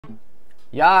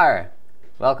Yar!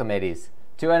 Welcome, mateys,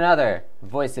 to another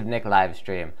Voice of Nick live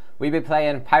stream. We be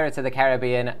playing Pirates of the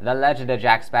Caribbean, The Legend of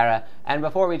Jack Sparrow, and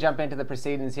before we jump into the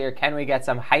proceedings here, can we get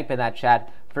some hype in that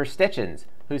chat for Stitchins,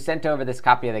 who sent over this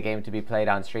copy of the game to be played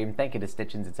on stream. Thank you to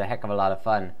Stitchins, it's a heck of a lot of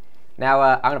fun. Now,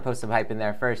 I'm going to post some hype in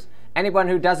there first. Anyone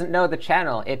who doesn't know the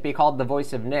channel, it be called The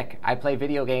Voice of Nick. I play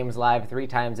video games live 3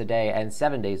 times a day and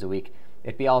 7 days a week.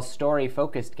 It be all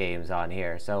story-focused games on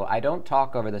here, so I don't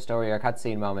talk over the story or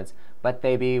cutscene moments, but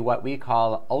they be what we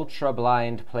call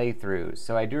ultra-blind playthroughs.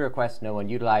 So I do request no one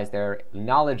utilize their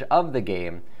knowledge of the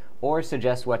game or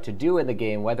suggest what to do in the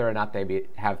game, whether or not they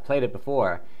have played it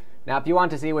before. Now, if you want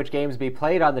to see which games be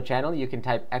played on the channel, you can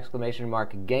type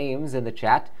 !games in the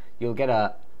chat. You'll get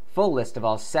a full list of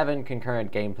all 7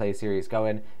 concurrent gameplay series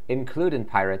going, including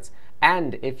Pirates.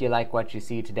 And if you like what you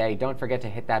see today, don't forget to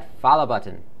hit that follow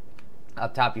button.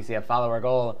 Up top, you see a follower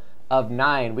goal of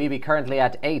 9. We be currently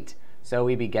at 8, so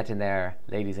we be getting there,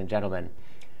 ladies and gentlemen.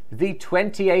 The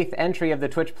 28th entry of the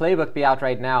Twitch playbook be out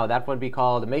right now. That would be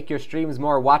called Make Your Streams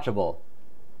More Watchable.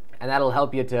 And that'll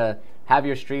help you to have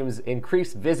your streams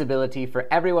increase visibility for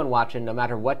everyone watching, no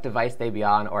matter what device they be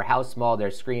on or how small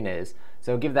their screen is.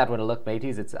 So give that one a look,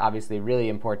 mateys. It's obviously really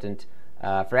important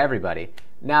for everybody.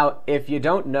 Now, if you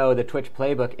don't know the Twitch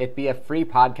playbook, it be a free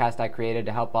podcast I created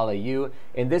to help all of you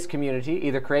in this community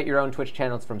either create your own Twitch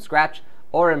channels from scratch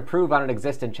or improve on an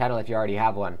existing channel if you already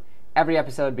have one. Every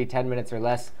episode be 10 minutes or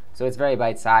less, so it's very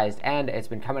bite-sized, and it's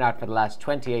been coming out for the last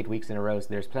 28 weeks in a row, so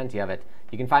there's plenty of it.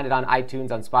 You can find it on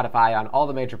iTunes, on Spotify, on all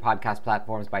the major podcast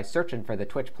platforms by searching for the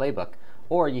Twitch playbook,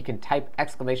 or you can type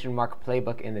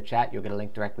 !playbook in the chat. You'll get a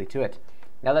link directly to it.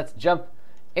 Now let's jump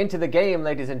into the game,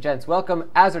 ladies and gents. Welcome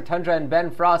Azure Tundra and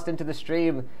Ben Frost into the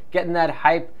stream, getting that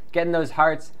hype, getting those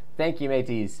hearts. Thank you,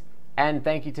 mateys. And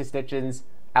thank you to Stitchins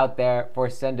out there for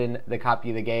sending the copy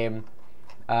of the game.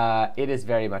 It is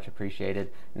very much appreciated.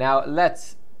 Now,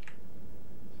 let's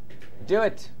do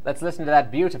it. Let's listen to that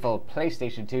beautiful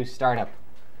PlayStation 2 startup.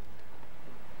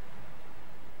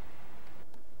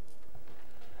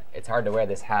 It's hard to wear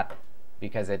this hat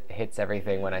because it hits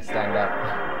everything when I stand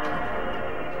up.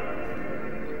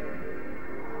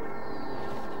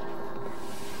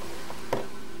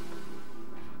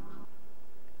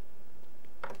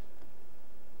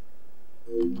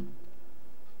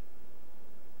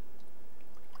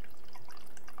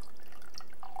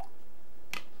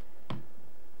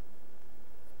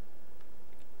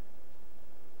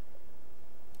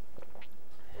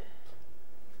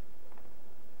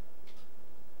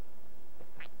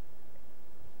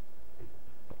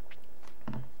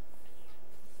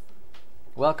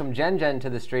 Welcome Gen to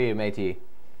the stream, matey.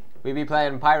 We be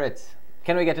playing Pirates.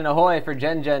 Can we get an ahoy for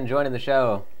Gen joining the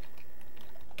show?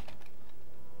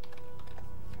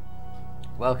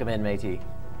 Welcome in, matey.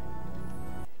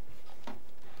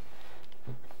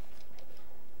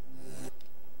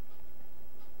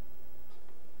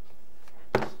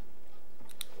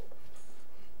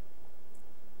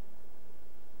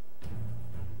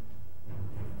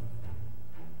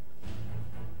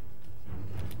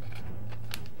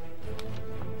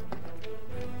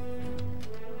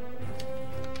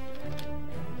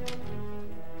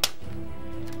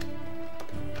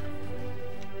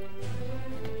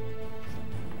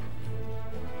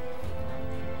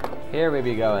 Here we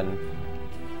be going.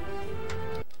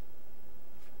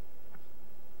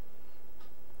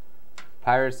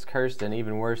 Pirates cursed and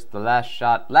even worse, the last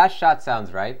shot. Last shot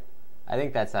sounds right. I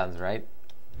think that sounds right.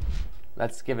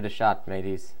 Let's give it a shot,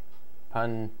 mateys.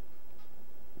 Pun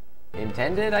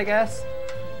intended, I guess?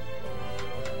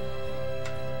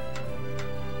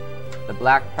 The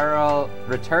Black Pearl,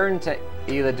 return to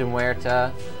Isla de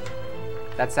Muerta.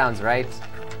 That sounds right.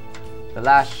 The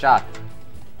last shot.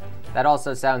 That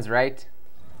also sounds right.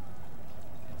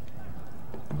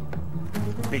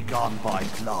 Begone by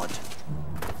blood.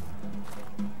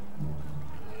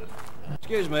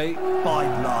 Excuse me. By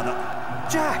blood.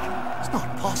 Jack! It's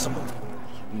not possible.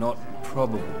 Not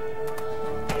probable.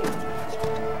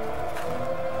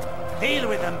 Deal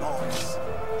with them, boys,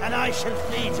 and I shall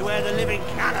flee to where the living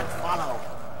cannot follow.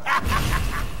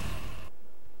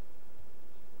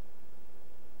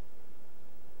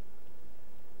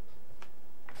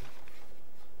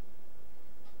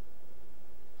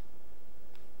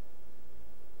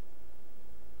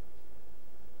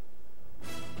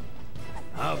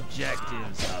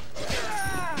 Objectives up.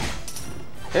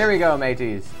 Here we go,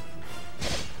 mateys.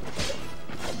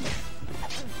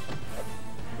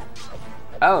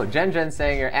 Oh, Gen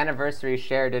saying your anniversary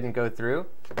share didn't go through.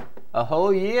 A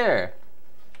whole year.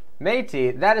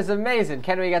 Matey, that is amazing.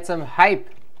 Can we get some hype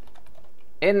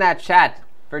in that chat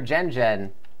for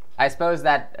Gen? I suppose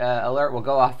that alert will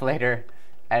go off later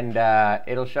and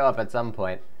it'll show up at some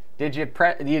point. Did you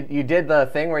you did the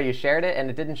thing where you shared it and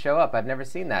it didn't show up? I've never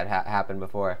seen that happen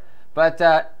before. But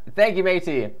thank you,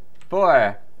 matey,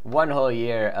 for 1 whole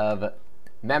year of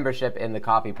membership in the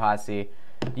Coffee Posse.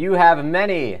 You have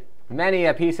many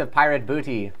a piece of pirate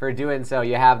booty for doing so.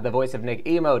 You have the Voice of Nick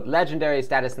emote, legendary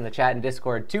status in the chat and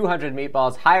Discord, 200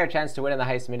 meatballs, higher chance to win in the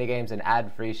heist minigames, and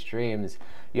ad-free streams.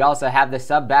 You also have the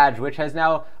sub badge, which has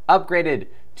now upgraded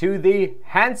to the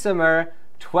handsomer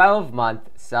 12-month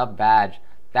sub badge.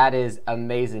 That is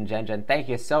amazing, Gen. Thank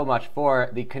you so much for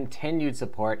the continued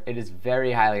support. It is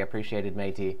very highly appreciated,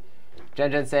 matey.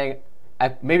 Gen saying,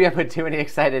 maybe I put too many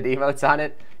excited emotes on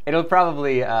it. It'll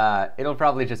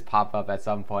probably just pop up at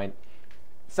some point.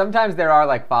 Sometimes there are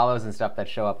like follows and stuff that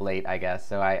show up late, I guess.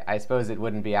 So I suppose it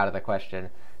wouldn't be out of the question.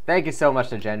 Thank you so much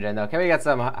to Gen though. Can we get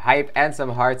some hype and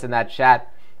some hearts in that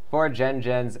chat for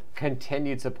Gen's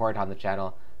continued support on the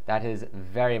channel? That is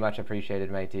very much appreciated,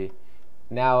 matey.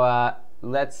 Now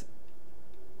let's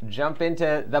jump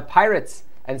into the pirates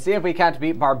and see if we can't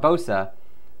beat Barbossa.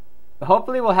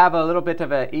 Hopefully we'll have a little bit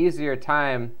of an easier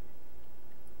time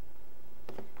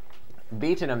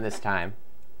beating him this time.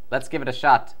 Let's give it a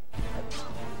shot.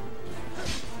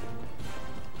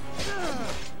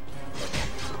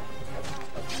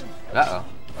 Uh-oh.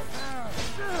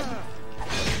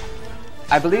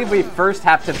 I believe we first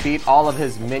have to beat all of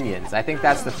his minions. I think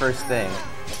that's the first thing.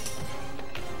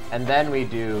 And then we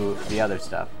do the other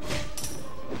stuff.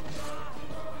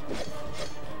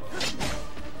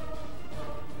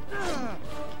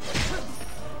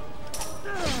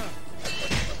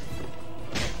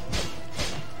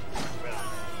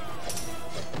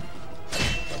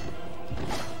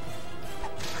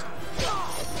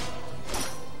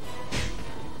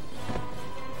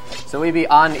 So we be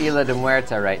on Isla de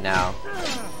Muerta right now.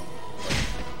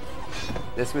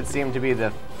 This would seem to be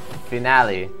the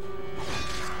finale.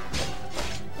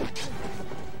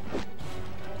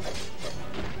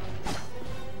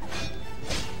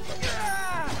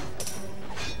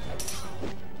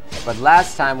 But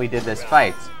last time we did this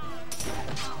fight,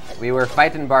 we were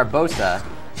fighting Barbossa,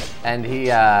 and he,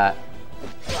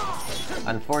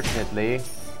 unfortunately,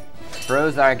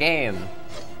 froze our game.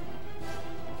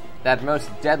 That most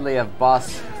deadly of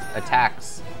boss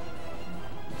attacks.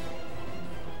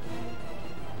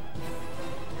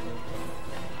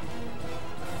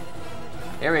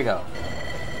 Here we go.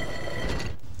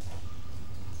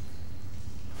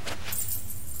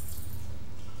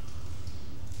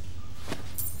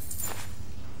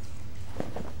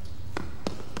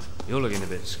 You're looking a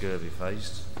bit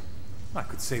scurvy-faced. I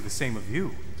could say the same of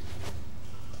you.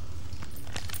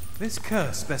 This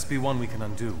curse best be one we can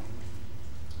undo.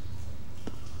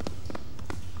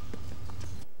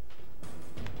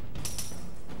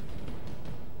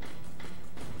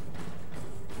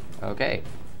 Okay,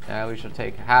 now we shall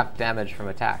take half damage from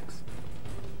attacks.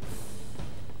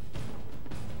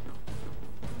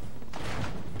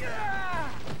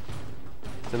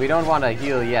 So we don't want to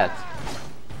heal yet.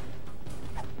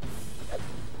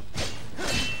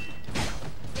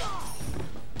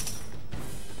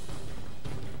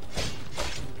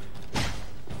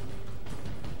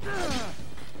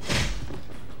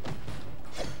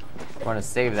 I want to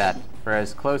save that for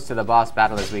as close to the boss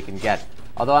battle as we can get.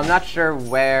 Although I'm not sure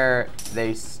where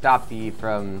they stop you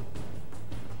from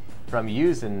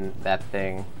using that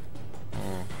thing.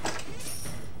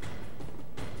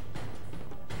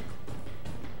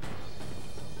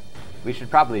 We should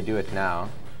probably do it now.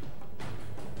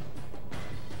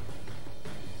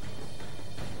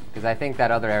 Because I think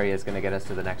that other area is going to get us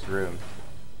to the next room.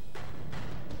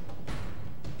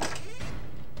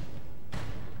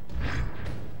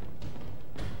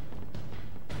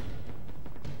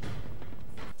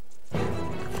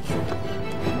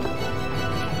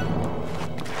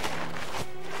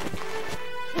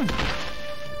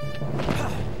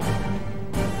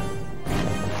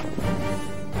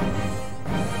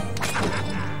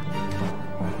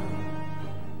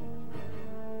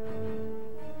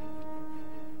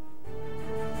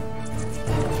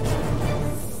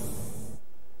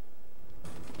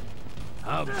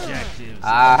 Objectives.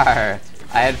 Arr,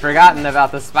 I had forgotten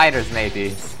about the spiders,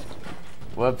 maybe.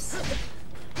 Whoops.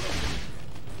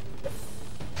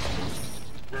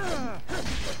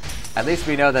 At least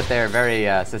we know that they're very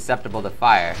susceptible to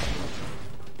fire.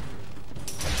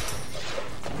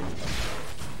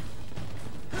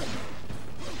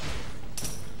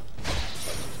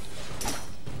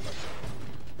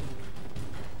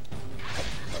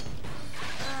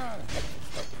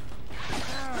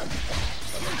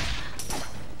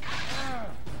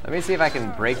 Let me see if I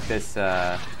can break this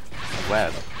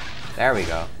web. There we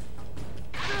go.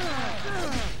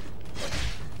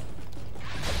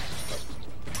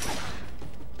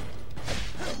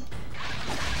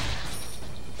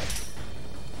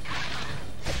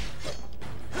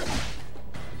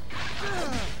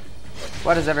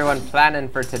 What is everyone planning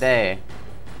for today?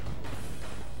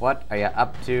 What are you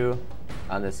up to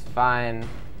on this fine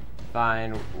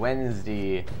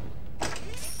Wednesday?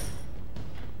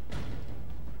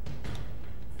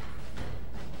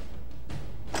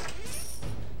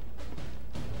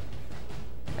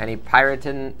 Any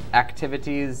pirating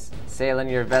activities? Sailing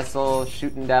your vessel?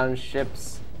 Shooting down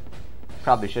ships?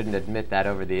 Probably shouldn't admit that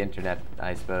over the internet,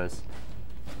 I suppose.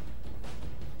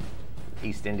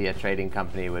 East India Trading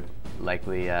Company would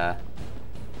likely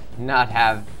not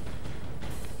have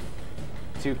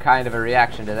too kind of a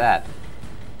reaction to that.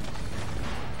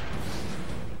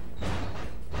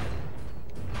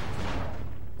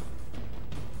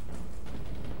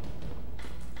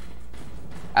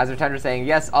 Azertundra saying,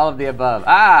 yes, all of the above.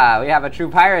 Ah, we have a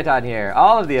true pirate on here.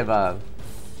 All of the above.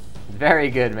 Very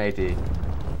good, matey.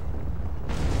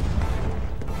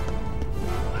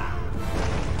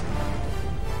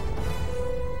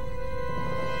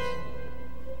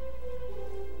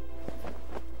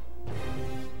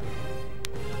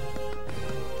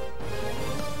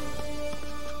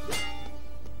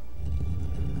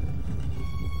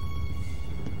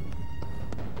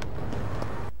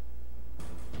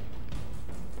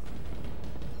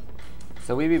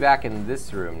 So we be back in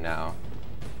this room now.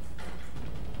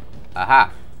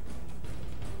 Aha!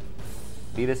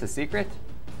 Be this a secret?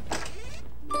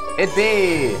 It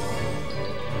be!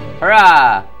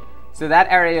 Hurrah! So that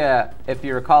area, if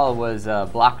you recall, was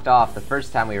blocked off the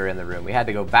first time we were in the room. We had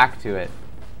to go back to it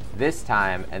this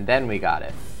time, and then we got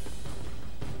it.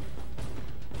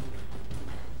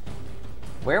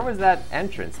 Where was that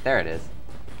entrance? There it is.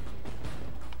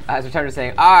 As we're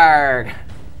saying, ARG!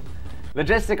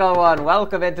 Logistical One,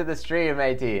 welcome into the stream,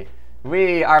 matey.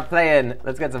 We are playing,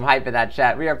 let's get some hype in that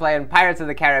chat. We are playing Pirates of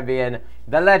the Caribbean,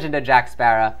 The Legend of Jack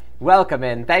Sparrow. Welcome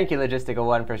in. Thank you, Logistical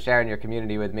One, for sharing your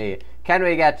community with me. Can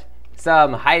we get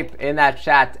some hype in that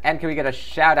chat? And can we get a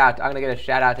shout out? I'm going to get a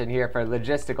shout out in here for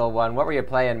Logistical One. What were you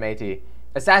playing, matey?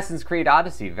 Assassin's Creed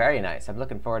Odyssey. Very nice. I'm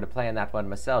looking forward to playing that one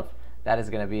myself. That is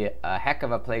going to be a heck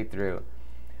of a playthrough.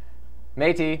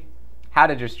 Matey, how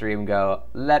did your stream go?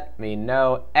 Let me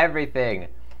know everything.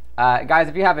 Guys,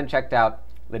 if you haven't checked out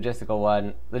Logistical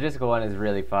One is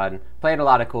really fun. Playing a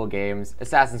lot of cool games.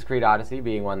 Assassin's Creed Odyssey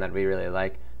being one that we really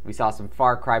like. We saw some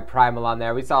Far Cry Primal on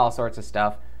there. We saw all sorts of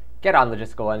stuff. Get on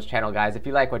Logistical One's channel, guys. If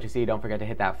you like what you see, don't forget to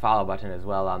hit that follow button as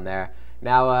well on there.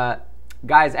 Now,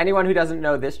 guys, anyone who doesn't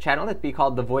know this channel, it'd be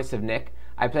called The Voice of Nick.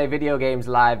 I play video games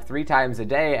live 3 times a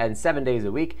day and 7 days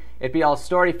a week. It'd be all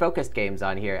story-focused games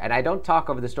on here, and I don't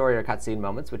talk over the story or cutscene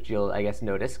moments, which you'll, I guess,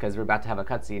 notice, because we're about to have a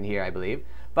cutscene here, I believe.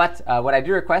 But what I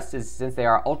do request is, since they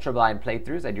are ultra-blind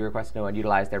playthroughs, I do request no one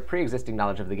utilize their pre-existing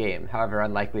knowledge of the game, however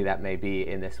unlikely that may be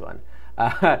in this one.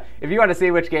 If you want to see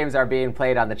which games are being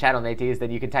played on the channel, mateys, then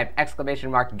you can type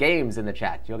 !games in the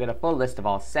chat. You'll get a full list of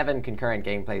all 7 concurrent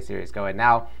gameplay series going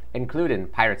now, including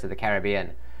Pirates of the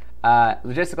Caribbean.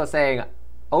 Logistical saying,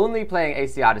 only playing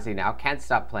AC Odyssey now, can't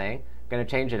stop playing. Gonna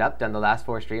change it up, done the last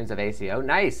 4 streams of ACO.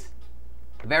 Nice!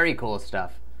 Very cool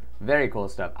stuff. Very cool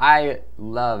stuff. I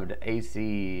loved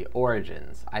AC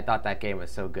Origins. I thought that game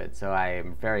was so good, so I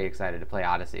am very excited to play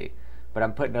Odyssey. But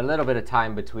I'm putting a little bit of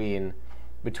time between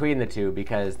the two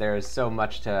because there's so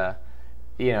much to,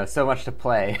 so much to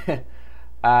play.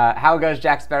 How goes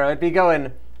Jack Sparrow? It'd be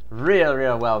going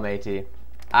real well, matey.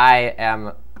 I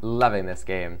am loving this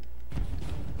game.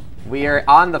 We are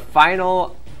on the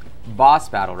final boss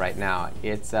battle right now.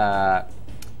 It's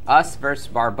us versus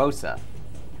Barbossa.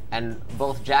 And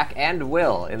both Jack and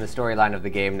Will in the storyline of the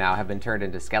game now have been turned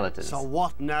into skeletons. So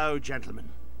what now, gentlemen?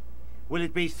 Will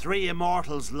it be 3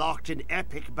 immortals locked in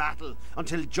epic battle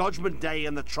until Judgment Day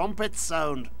and the trumpets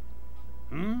sound?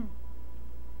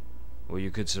 Or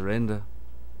you could surrender.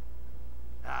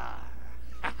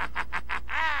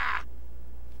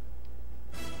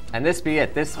 And this be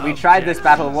it. We tried this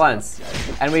battle once,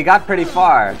 and we got pretty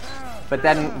far, but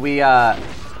then we our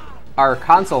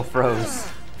console froze.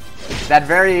 That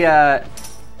very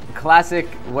classic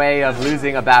way of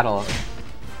losing a battle.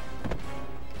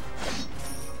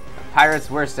 Pirate's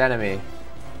worst enemy.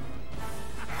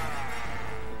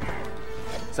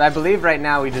 So I believe right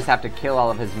now we just have to kill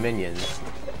all of his minions.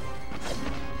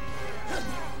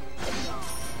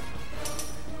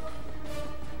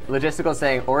 Logistical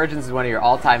saying, Origins is one of your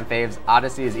all-time faves.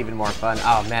 Odyssey is even more fun.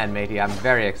 Oh man, matey, I'm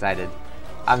very excited.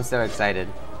 I'm so excited.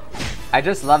 I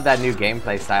just love that new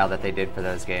gameplay style that they did for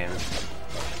those games.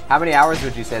 How many hours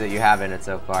would you say that you have in it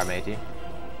so far, matey?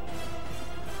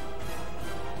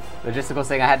 Logistical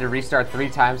saying, I had to restart 3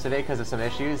 times today because of some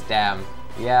issues. Damn.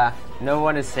 Yeah, no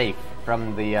one is safe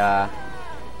from the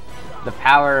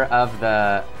power of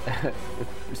the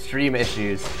stream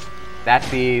issues.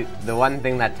 That'd be the one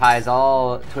thing that ties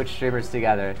all Twitch streamers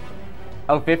together.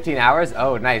 Oh, 15 hours?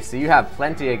 Oh, nice. So you have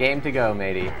plenty of game to go,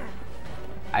 matey.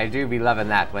 I do be loving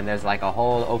that when there's like a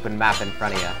whole open map in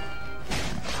front of you.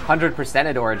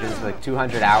 100%ed Origins for like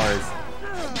 200 hours.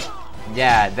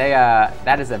 Yeah,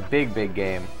 that is a big, big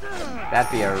game.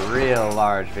 That'd be a real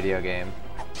large video game.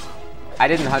 I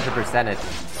didn't 100% it,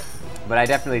 but I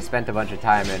definitely spent a bunch of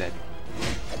time in it.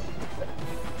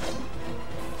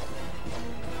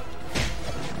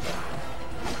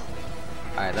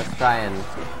 Alright, let's try and...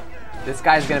 This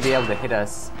guy's gonna be able to hit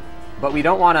us, but we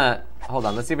don't want to... Hold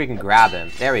on, let's see if we can grab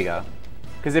him. There we go.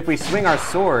 Because if we swing our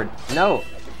sword... No!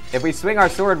 If we swing our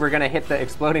sword, we're gonna hit the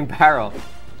exploding barrel.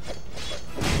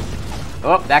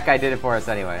 Oh, that guy did it for us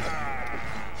anyway.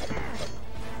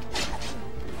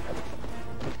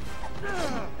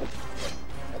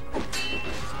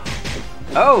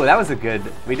 Oh, that was a good...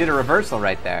 We did a reversal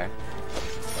right there.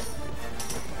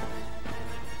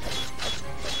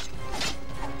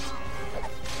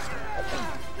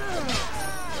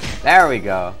 There we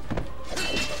go.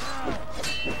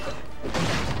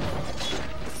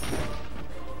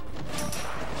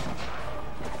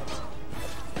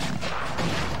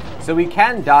 So we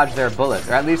can dodge their bullets,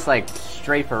 or at least like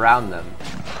strafe around them.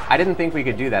 I didn't think we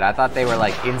could do that. I thought they were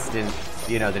like instant,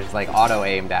 you know, they're just like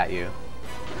auto-aimed at you.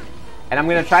 And I'm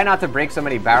gonna try not to break so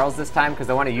many barrels this time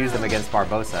because I want to use them against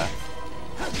Barbossa.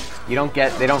 They don't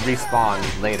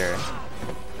respawn later.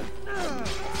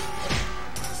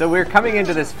 So we're coming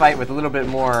into this fight with a little bit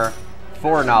more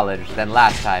foreknowledge than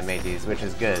last time, mateys, which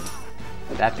is good.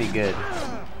 That'd be good.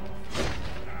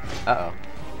 Uh-oh.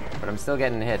 But I'm still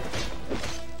getting hit.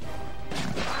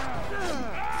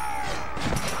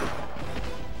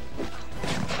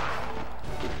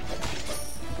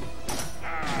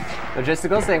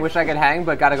 Logistical saying, wish I could hang,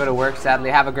 but gotta go to work, sadly.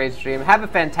 Have a great stream. Have a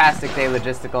fantastic day,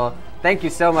 Logistical. Thank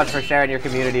you so much for sharing your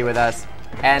community with us.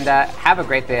 And have a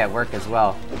great day at work as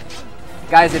well.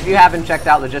 Guys, if you haven't checked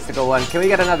out Logistical 1, can we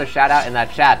get another shout out in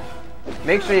that chat?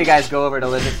 Make sure you guys go over to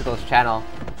Logistical's channel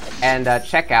and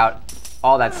check out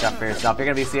all that stuff for yourself. You're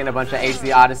going to be seeing a bunch of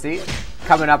AC Odyssey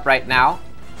coming up right now.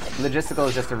 Logistical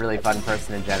is just a really fun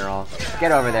person in general.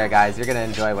 Get over there, guys. You're going to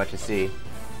enjoy what you see.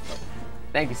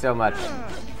 Thank you so much.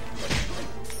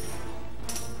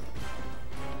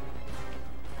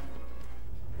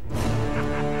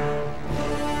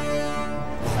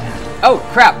 Oh,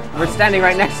 crap! We're standing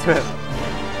right next to him.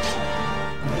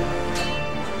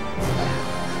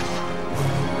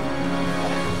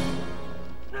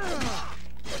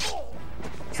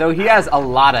 So he has a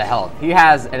lot of health. He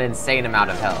has an insane amount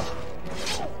of health.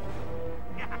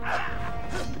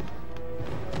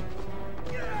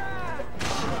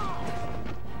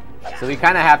 So we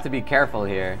kind of have to be careful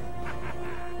here.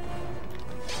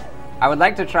 I would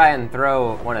like to try and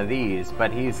throw one of these,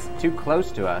 but he's too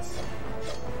close to us.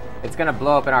 It's gonna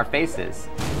blow up in our faces.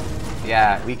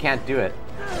 Yeah, we can't do it.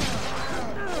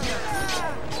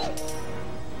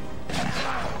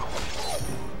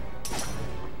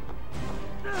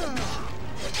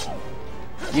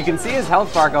 You can see his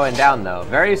health bar going down though,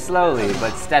 very slowly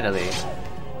but steadily.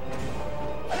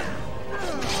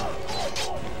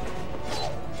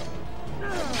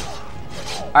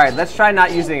 Alright, let's try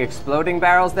not using exploding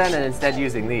barrels then and instead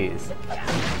using these.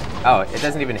 Oh, it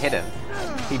doesn't even hit him.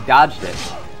 He dodged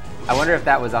it. I wonder if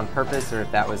that was on purpose or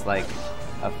if that was like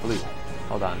a fluke.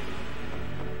 Hold on.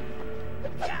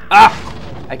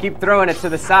 Ah! I keep throwing it to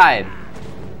the side.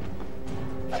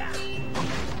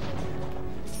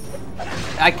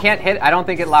 I can't hit, I don't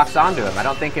think it locks onto him. I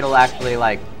don't think it'll actually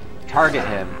like target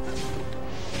him.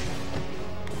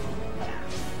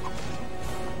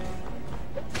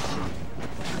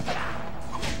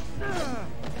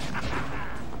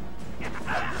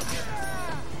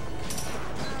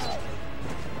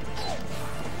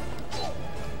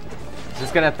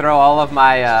 Just gonna throw all of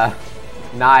my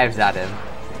knives at him.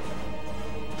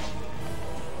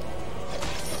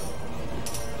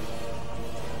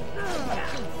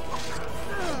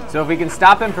 So if we can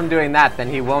stop him from doing that, then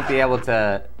he won't be able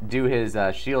to do his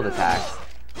shield attacks.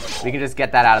 We can just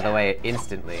get that out of the way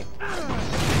instantly.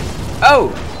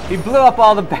 Oh! He blew up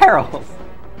all the barrels!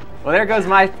 Well, there goes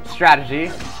my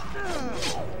strategy.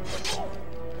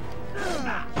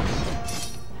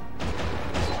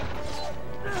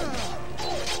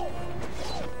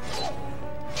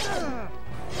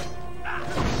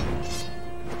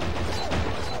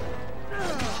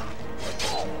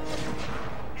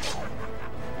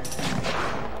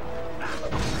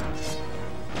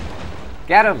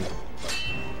 Get him!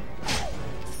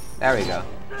 There we go.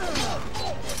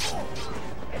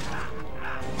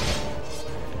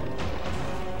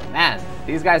 Man,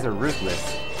 these guys are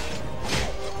ruthless.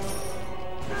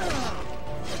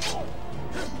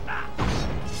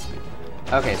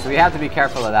 Okay, so we have to be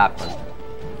careful of that one.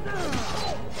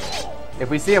 If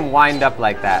we see him wind up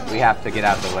like that, we have to get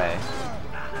out of the way.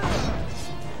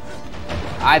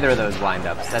 Either of those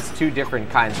wind-ups. That's two different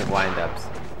kinds of wind-ups.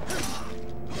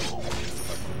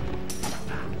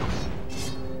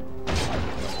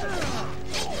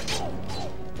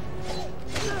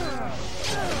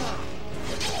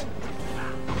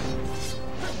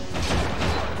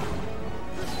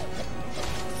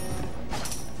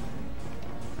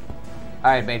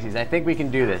 Alright, mateys, I think we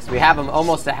can do this. We have him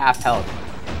almost to half health.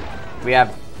 We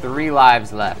have 3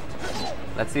 lives left.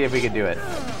 Let's see if we can do it.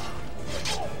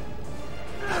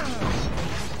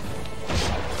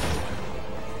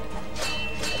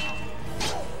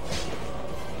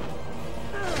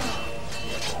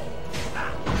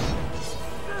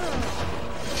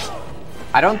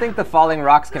 I don't think the falling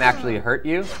rocks can actually hurt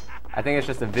you. I think it's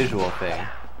just a visual thing.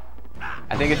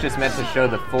 I think it's just meant to show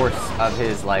the force of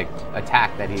his, like,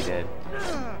 attack that he did.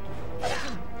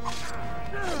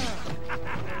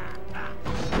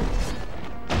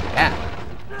 Yeah.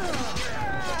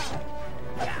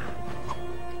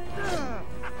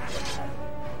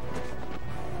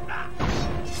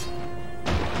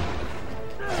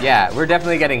 Yeah, we're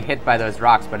definitely getting hit by those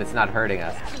rocks, but it's not hurting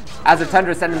us. Azure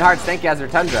Tundra sending hearts. Thank you, Azure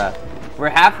Tundra. We're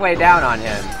halfway down on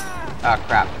him. Oh,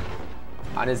 crap.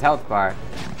 On his health bar.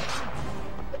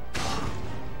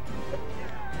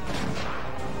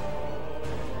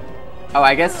 Oh,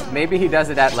 I guess maybe he does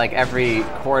it at, like, every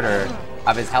quarter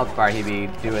of his health bar. He'd be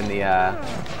doing the,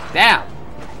 damn!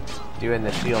 Doing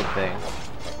the shield thing.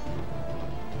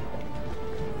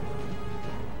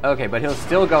 Okay, but he'll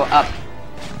still go up.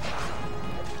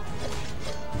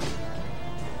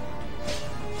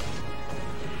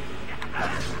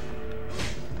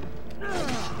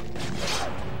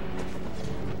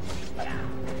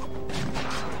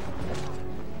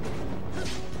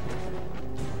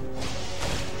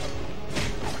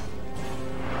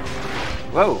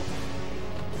 Whoa.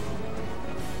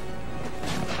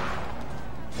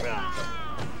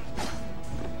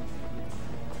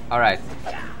 Alright.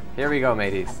 Here we go,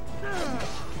 mateys.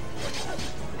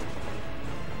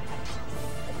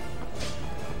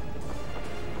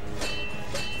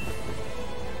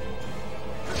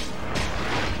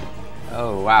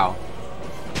 Oh, wow.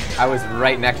 I was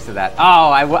right next to that.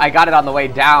 Oh, I got it on the way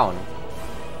down.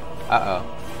 Uh-oh.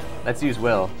 Let's use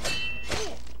Will.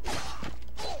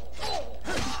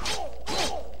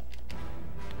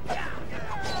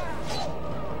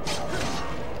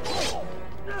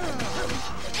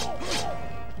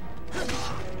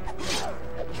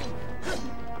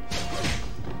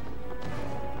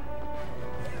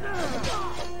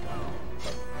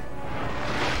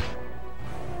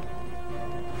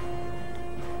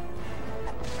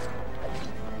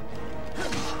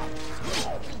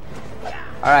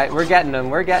 Alright, we're getting him,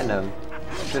 we're getting him.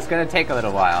 It's just gonna take a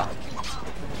little while.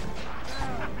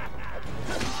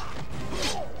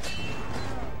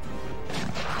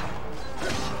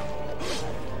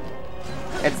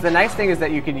 It's the nice thing is that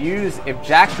you can use, if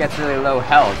Jack gets really low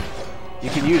health,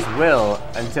 you can use Will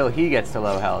until he gets to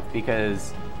low health,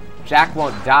 because Jack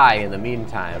won't die in the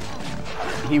meantime.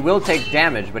 He will take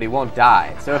damage, but he won't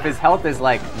die. So if his health is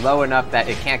like low enough that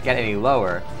it can't get any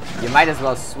lower, you might as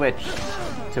well switch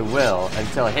to Will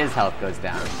until his health goes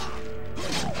down.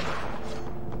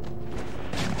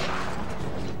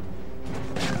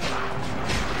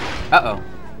 Uh-oh.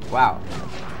 Wow.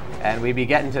 And we be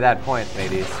getting to that point,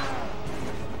 mateys.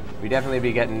 We definitely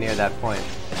be getting near that point.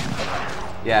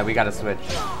 Yeah, we gotta switch.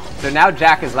 So now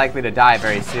Jack is likely to die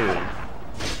very soon.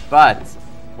 But,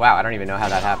 wow, I don't even know how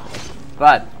that happened.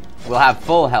 But we'll have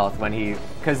full health when he,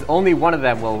 because only one of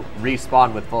them will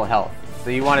respawn with full health.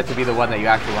 So you want it to be the one that you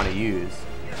actually want to use.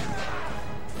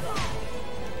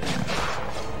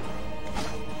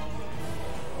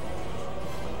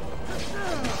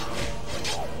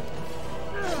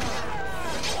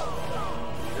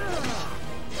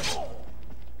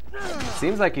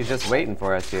 Seems like he's just waiting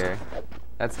for us here.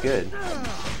 That's good.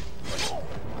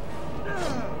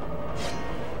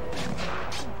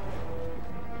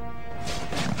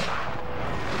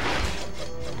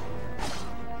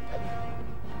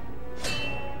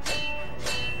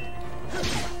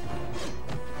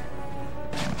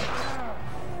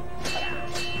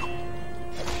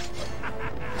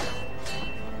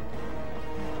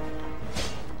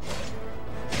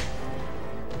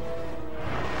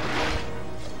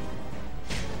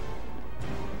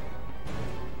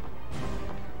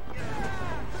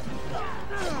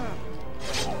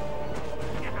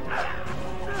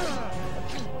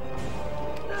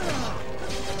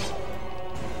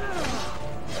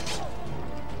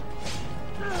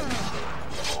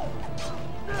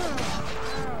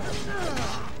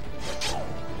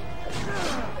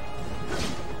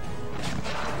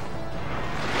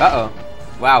 Uh-oh.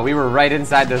 Wow, we were right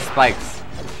inside those spikes.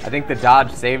 I think the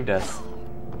dodge saved us.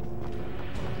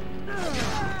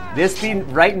 This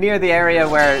being right near the area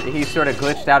where he sort of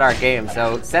glitched out our game,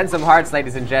 so send some hearts,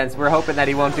 ladies and gents. We're hoping that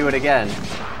he won't do it again.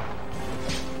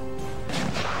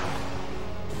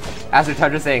 Azure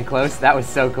Tundra saying close. That was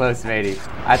so close, matey.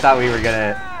 I thought we were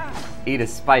gonna eat a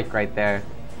spike right there.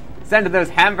 Send to those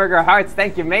hamburger hearts.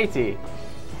 Thank you, matey.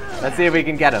 Let's see if we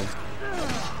can get him.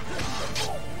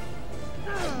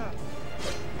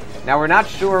 Now we're not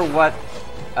sure what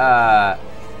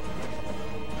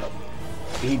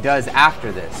he does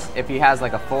after this. If he has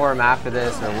like a form after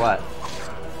this or what.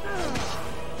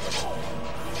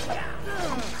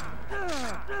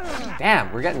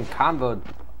 Damn, we're getting comboed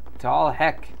to all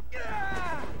heck.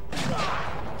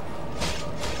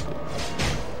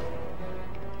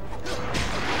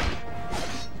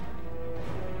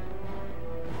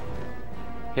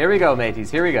 Here we go, mateys,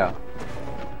 here we go.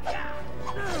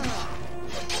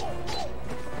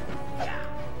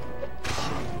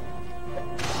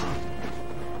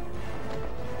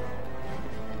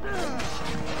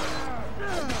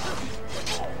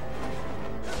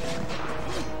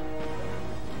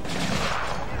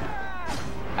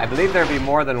 I believe there'll be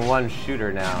more than one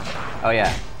shooter now. Oh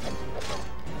yeah.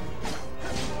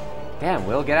 Damn,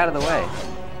 Will, get out of the way.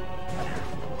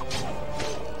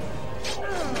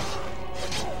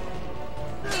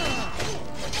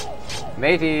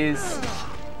 Mateys.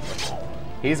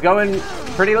 He's going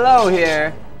pretty low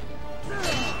here.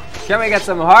 Can we get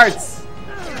some hearts?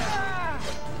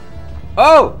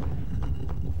 Oh!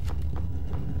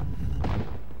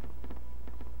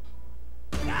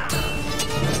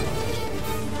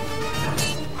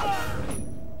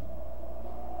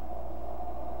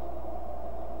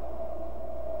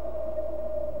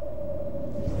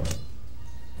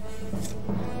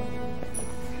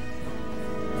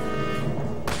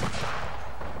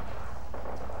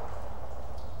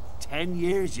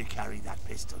 Years you carried that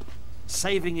pistol,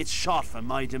 saving its shot for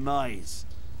my demise.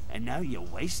 And now you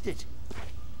waste it.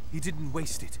 He didn't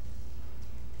waste it.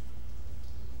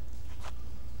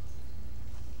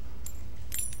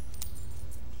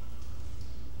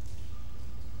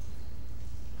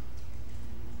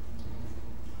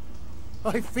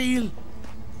 I feel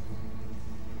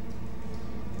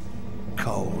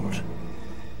cold.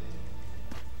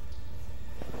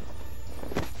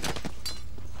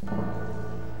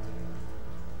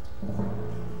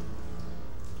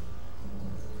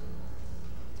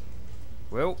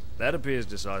 Well, that appears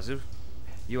decisive.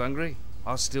 You hungry?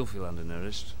 I still feel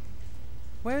undernourished.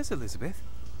 Where's Elizabeth?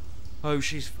 Oh,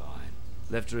 she's fine.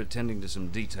 Left her attending to some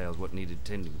details what needed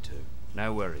tending to.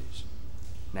 No worries.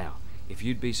 Now, if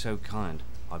you'd be so kind,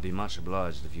 I'd be much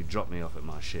obliged if you'd drop me off at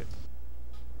my ship.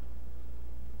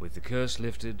 With the curse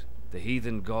lifted, the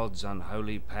heathen god's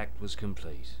unholy pact was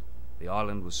complete. The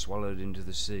island was swallowed into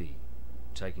the sea,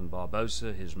 taking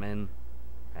Barbossa, his men,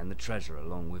 and the treasure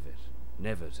along with it,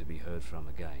 never to be heard from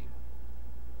again.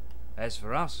 As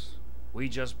for us, we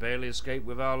just barely escaped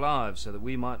with our lives so that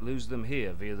we might lose them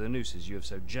here via the nooses you have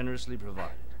so generously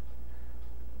provided.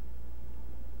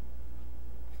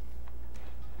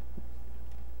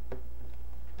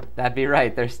 That'd be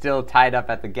right, they're still tied up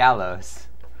at the gallows.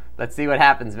 Let's see what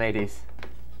happens, mateys.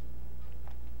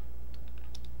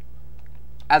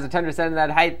 Azure Tundra sending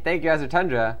that height. Thank you, Azure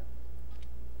Tundra.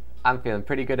 I'm feeling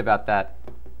pretty good about that.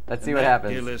 Let's see what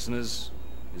happens. Dear listeners,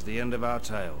 is the end of our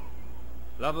tale.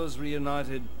 Lovers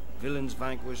reunited, villains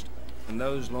vanquished, and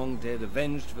those long dead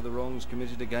avenged for the wrongs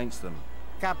committed against them.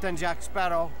 Captain Jack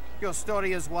Sparrow, your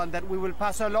story is one that we will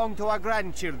pass along to our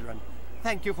grandchildren.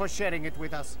 Thank you for sharing it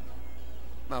with us.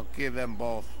 Now give them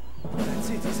both. That's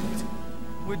it, isn't it?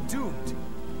 We're doomed.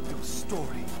 Your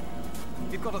story.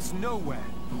 It got us nowhere.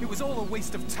 It was all a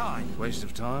waste of time. Waste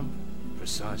of time?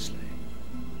 Precisely.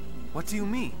 What do you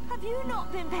mean? Have you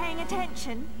not been paying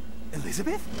attention?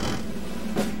 Elizabeth?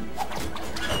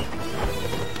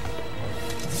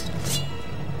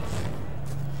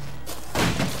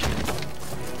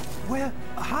 Where?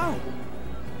 How?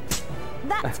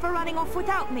 That's for running off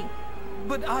without me.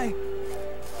 But I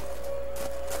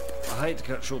hate to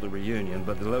cut short the reunion,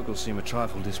 but the locals seem a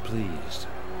trifle displeased.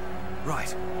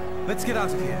 Right. Let's get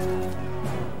out of here.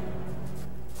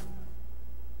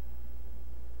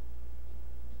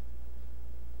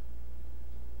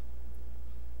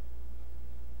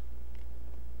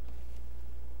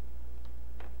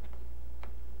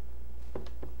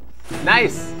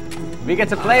 Nice! We get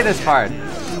to play this part.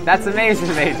 That's amazing,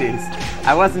 mateys.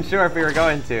 I wasn't sure if we were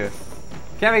going to.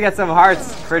 Can we get some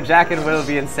hearts for Jack and Will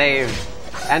being saved?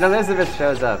 And Elizabeth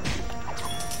shows up.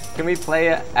 Can we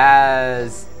play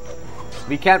as...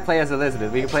 We can't play as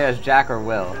Elizabeth. We can play as Jack or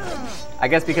Will. I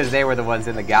guess because they were the ones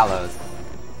in the gallows.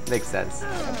 Makes sense.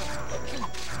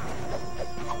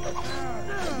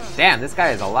 Damn, this guy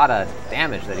has a lot of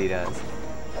damage that he does.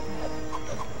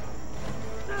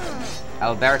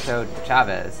 Alberto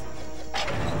Chavez.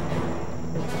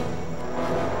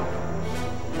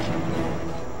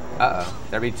 Uh-oh.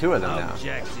 There'll be two of them now.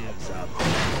 Objectives up.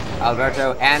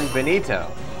 Alberto and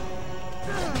Benito.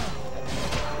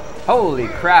 Holy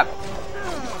crap.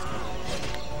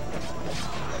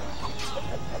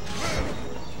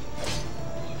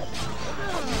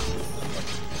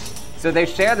 So they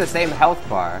share the same health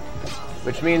bar,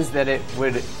 which means that it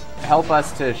would help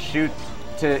us to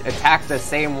attack the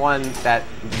same one that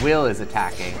Will is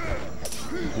attacking,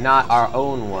 not our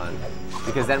own one,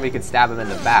 because then we could stab him in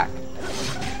the back.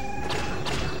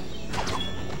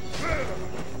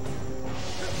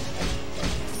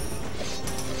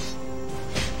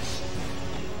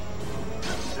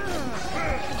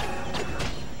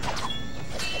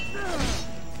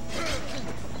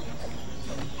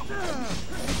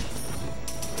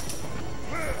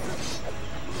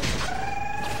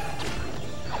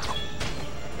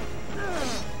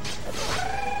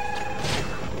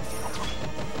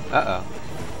 Uh-oh.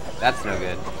 That's no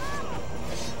good.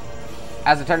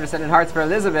 As a turn to send in hearts for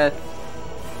Elizabeth.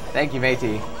 Thank you,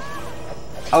 matey.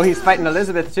 Oh, he's fighting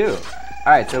Elizabeth too.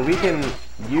 Alright, so we can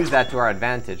use that to our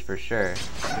advantage for sure.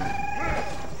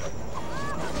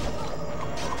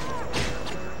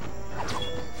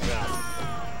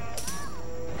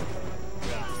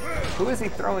 Who is he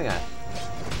throwing at?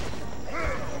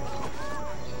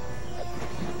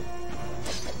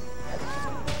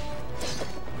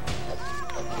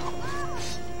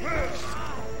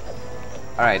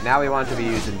 Alright, now we want to be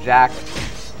using Jack.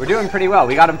 We're doing pretty well.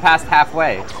 We got him past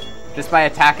halfway, just by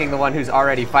attacking the one who's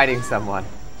already fighting someone.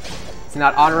 It's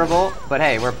not honorable, but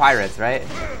hey, we're pirates, right?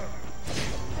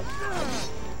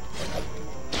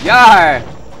 Yar!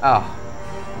 Oh.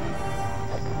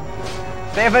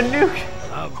 They have a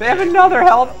nuke! They have another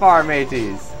health bar,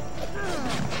 mateys!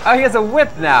 Oh, he has a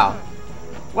whip now!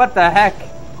 What the heck?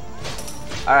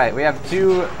 Alright, we have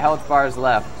 2 health bars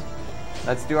left.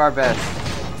 Let's do our best.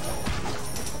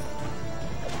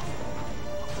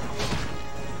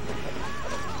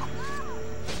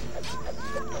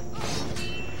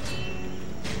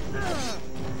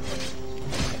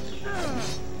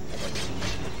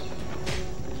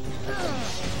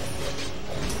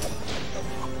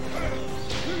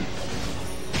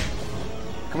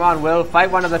 Come on, Will,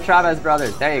 fight one of the Chavez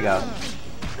brothers. There you go.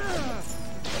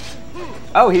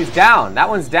 Oh, he's down. That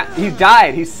one's down. He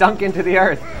died. He sunk into the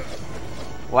earth.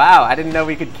 Wow, I didn't know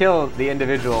we could kill the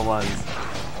individual ones.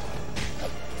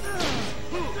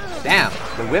 Damn,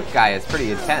 the whip guy is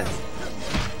pretty intense.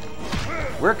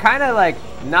 We're kind of like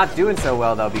not doing so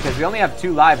well though, because we only have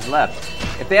 2 lives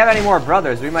left. If they have any more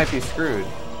brothers, we might be screwed.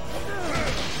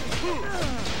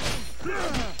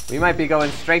 We might be going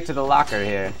straight to the locker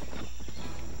here.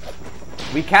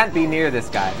 We can't be near this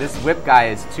guy. This whip guy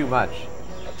is too much.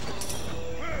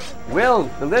 Will,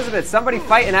 Elizabeth, somebody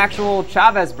fight an actual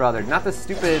Chavez brother, not the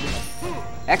stupid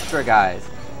extra guys.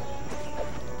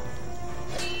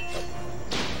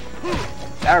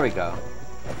 There we go.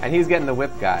 And he's getting the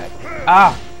whip guy.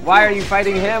 Ah, why are you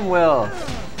fighting him, Will?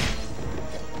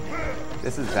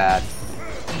 This is bad.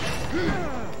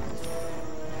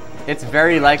 It's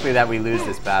very likely that we lose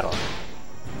this battle.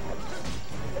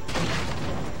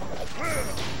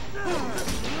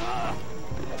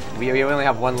 We only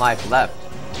have 1 life left.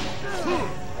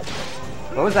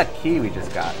 What was that key we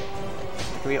just got?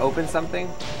 Can we open something?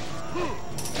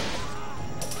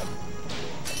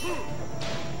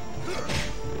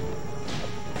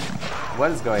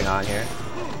 What is going on here?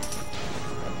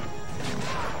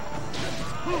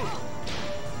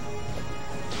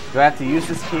 Do I have to use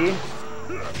this key?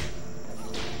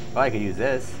 Oh, I could use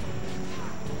this.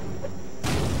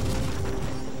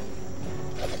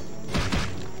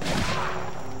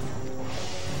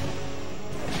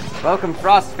 Welcome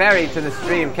Frost Fairy to the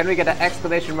stream. Can we get an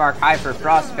exclamation mark high for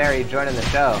Frost Fairy joining the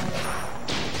show?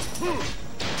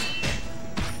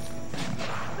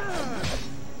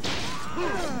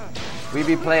 We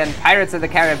be playing Pirates of the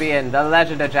Caribbean, The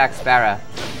Legend of Jack Sparrow.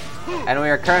 And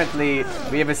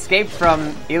we have escaped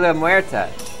from Isla Muerta.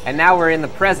 And now we're in the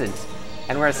present.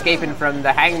 And we're escaping from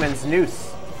the Hangman's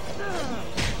Noose.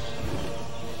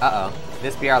 Uh-oh.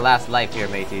 This be our last life here,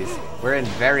 mateys. We're in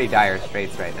very dire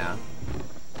straits right now.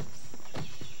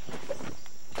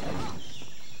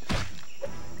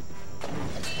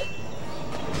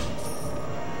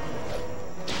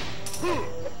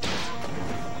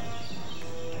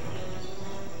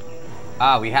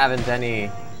 Ah, we haven't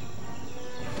any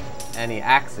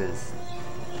axes.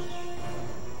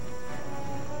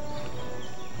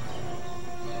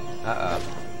 Uh-oh.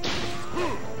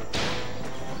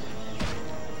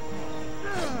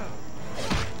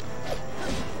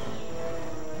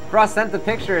 Frost sent the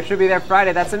picture. It should be there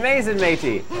Friday. That's amazing,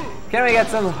 matey. Can we get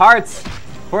some hearts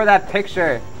for that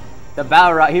picture? The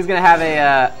Balrog. He's gonna have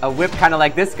a whip kind of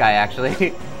like this guy,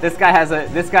 actually. This guy is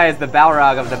the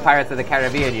Balrog of the Pirates of the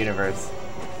Caribbean universe.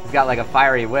 He's got like a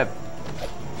fiery whip.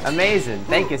 Amazing.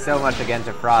 Thank you so much again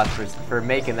to Frost for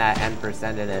making that and for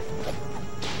sending it.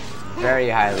 Very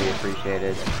highly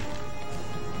appreciated.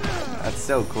 That's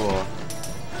so cool.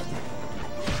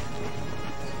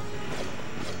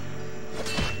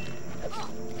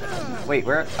 Wait,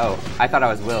 where? Oh, I thought I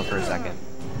was Will for a second.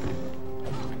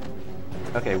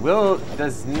 Okay, Will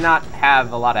does not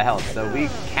have a lot of health, so we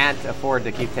can't afford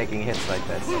to keep taking hits like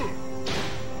this.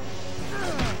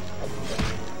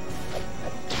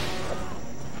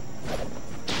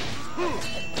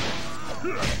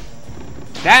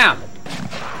 Damn!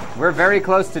 We're very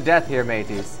close to death here,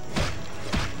 mateys.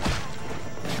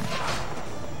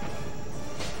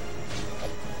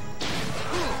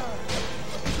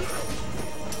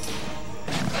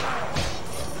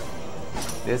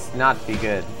 This not be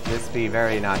good. This be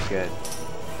very not good.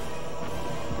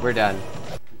 We're done.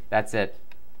 That's it.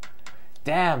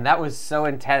 Damn, that was so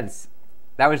intense.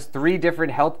 That was 3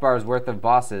 different health bars worth of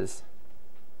bosses.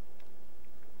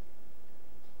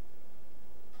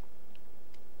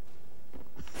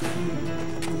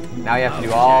 Now you have to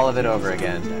do all of it over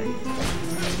again.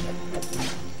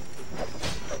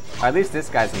 Or at least this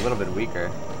guy's a little bit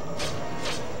weaker.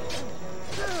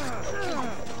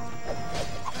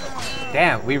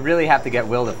 Damn, we really have to get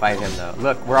Will to fight him, though.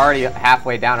 Look, we're already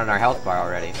halfway down on our health bar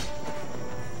already.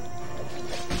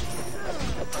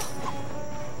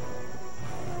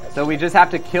 So we just have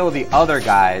to kill the other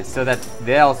guys so that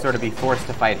they'll sort of be forced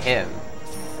to fight him.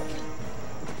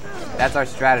 That's our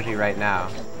strategy right now.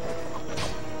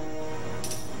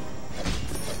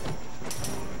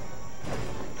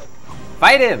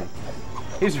 Fight him!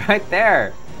 He's right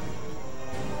there.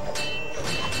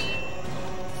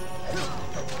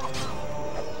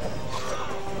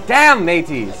 Damn,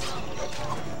 mateys!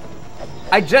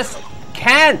 I just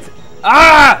can't!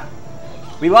 Ah!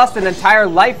 We lost an entire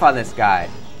life on this guy.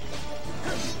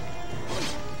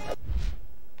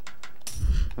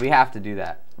 We have to do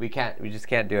that. We just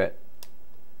can't do it.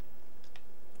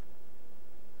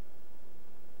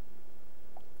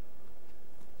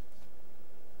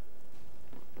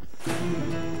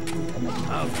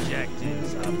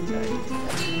 Objectives updated.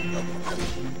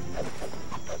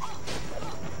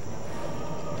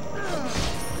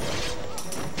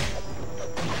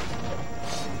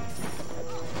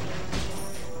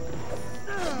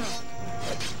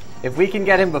 If we can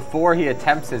get him before he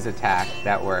attempts his attack,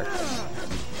 that works.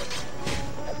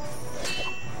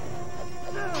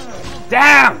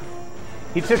 Damn!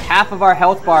 He took half of our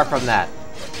health bar from that.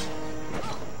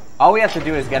 All we have to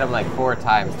do is get him like 4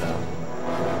 times, though.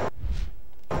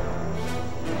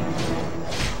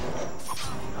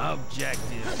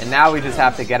 Objective. And now we just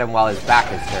have to get him while his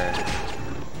back is turned.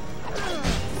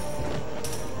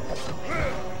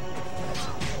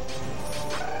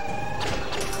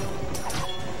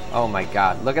 Oh my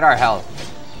god, look at our health.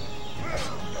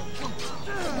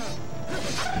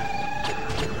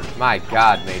 My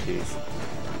god, mateys.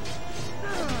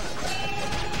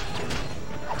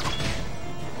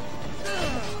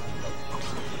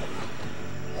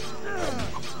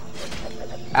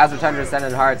 As Tundra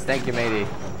sending hearts, thank you, matey.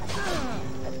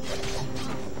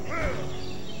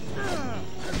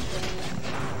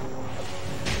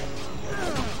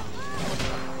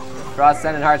 Frost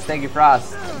sending hearts, thank you,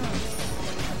 Frost.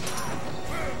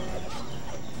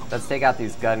 Let's take out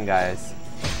these gun guys.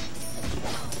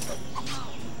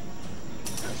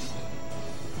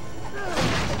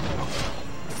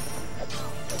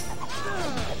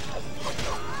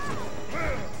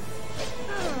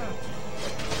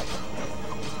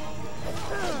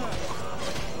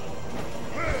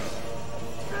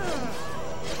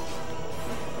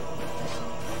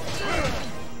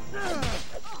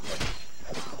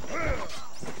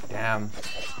 Damn.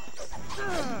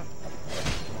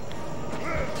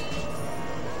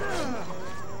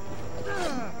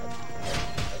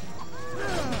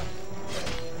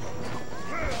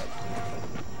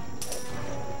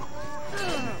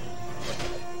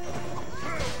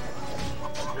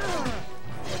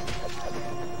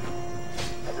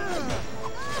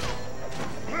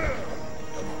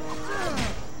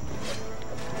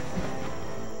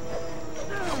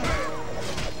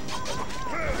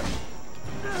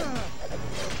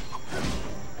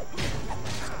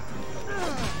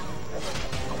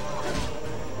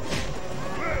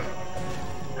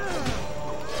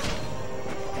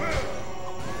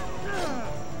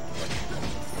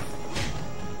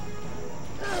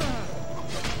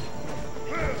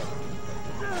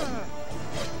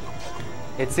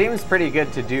 It seems pretty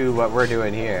good to do what we're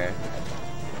doing here.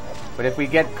 But if we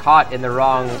get caught in the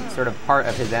wrong sort of part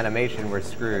of his animation, we're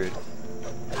screwed.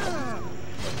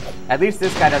 At least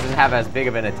this guy doesn't have as big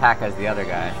of an attack as the other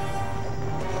guy.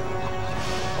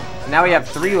 So now we have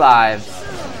 3 lives.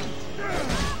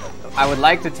 I would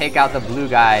like to take out the blue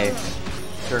guy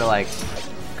sort of like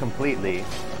completely.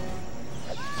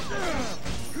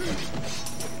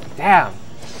 Damn!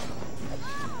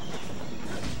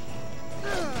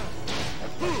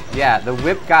 Yeah, the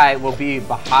whip guy will be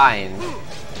behind.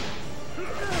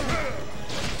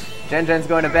 Jen Jen's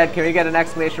going to bed. Can we get an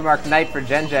exclamation mark night for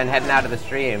Jen Jen heading out of the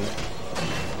stream?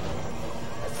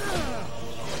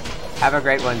 Have a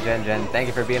great one, Jen Jen. Thank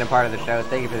you for being a part of the show.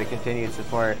 Thank you for the continued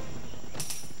support.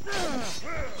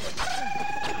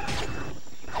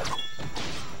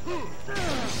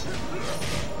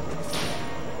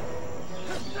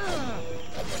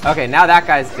 Okay, now that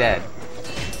guy's dead.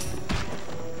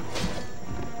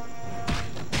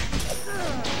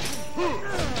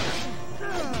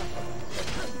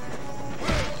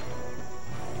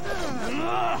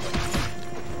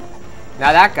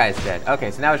 Now that guy's dead.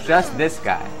 Okay, so now it's just this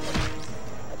guy.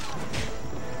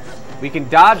 We can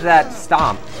dodge that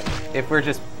stomp if we're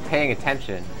just paying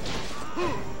attention.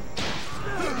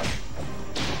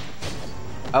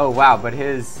 Oh wow, but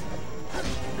his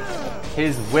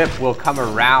whip will come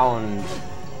around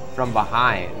from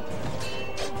behind.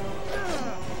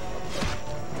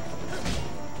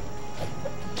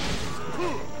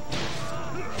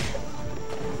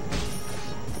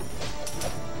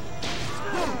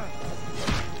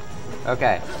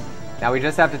 Okay, now we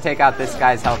just have to take out this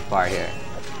guy's health bar here.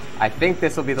 I think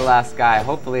this will be the last guy.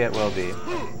 Hopefully it will be.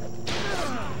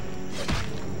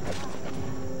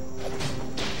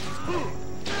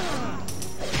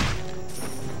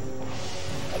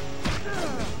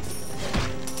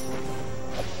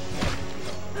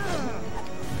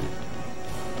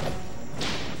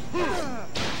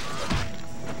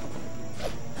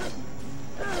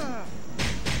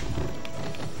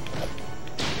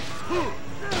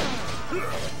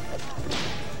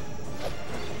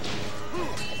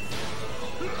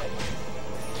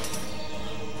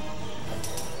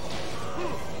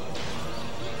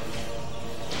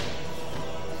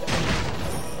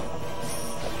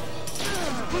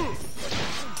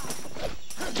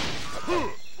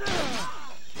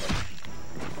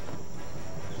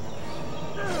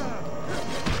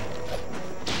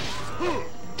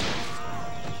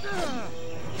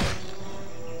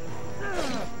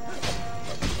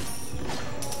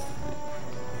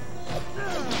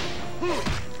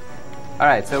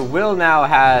 Alright, so Will now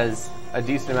has a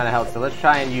decent amount of health, so let's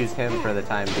try and use him for the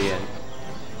time being.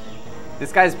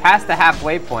 This guy's past the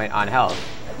halfway point on health.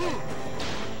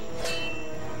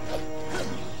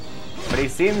 But he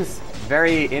seems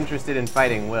very interested in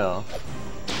fighting Will.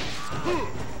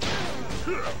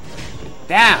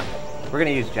 Damn! We're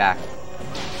gonna use Jack.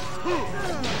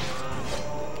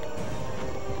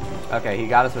 Okay, he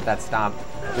got us with that stomp.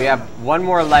 We have 1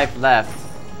 more life left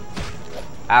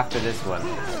after this one.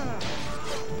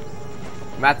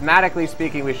 Mathematically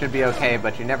speaking, we should be okay,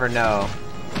 but you never know.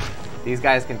 These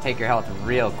guys can take your health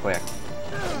real quick.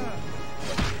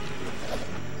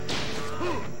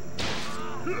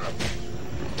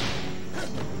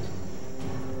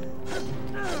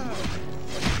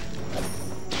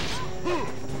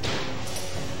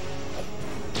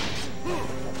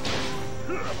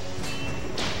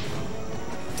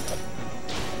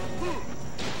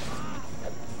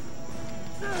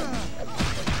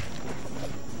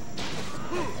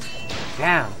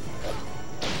 Damn.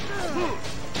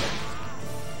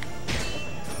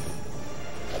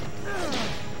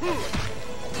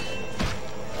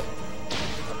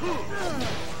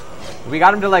 We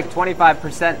got him to like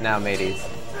 25% now, mateys.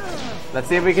 Let's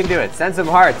see if we can do it. Send some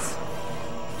hearts.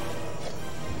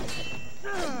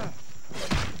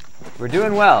 We're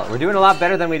doing well. We're doing a lot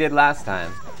better than we did last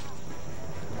time.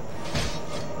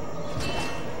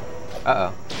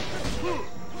 Uh-oh.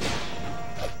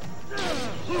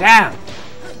 Damn!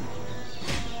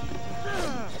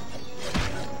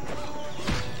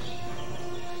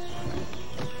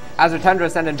 Azure Tundra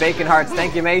sending bacon hearts.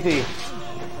 Thank you, matey.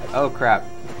 Oh, crap.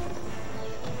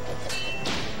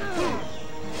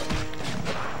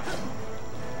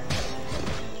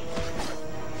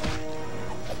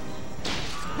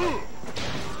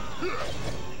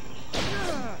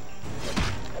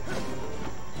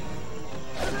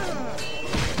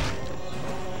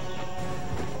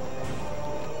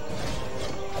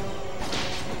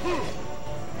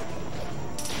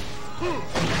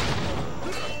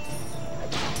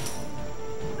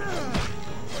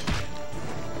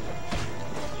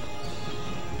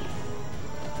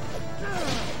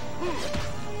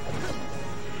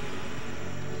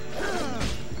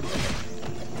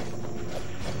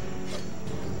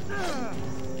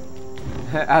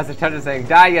 I was just saying,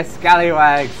 die, you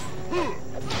scallywags!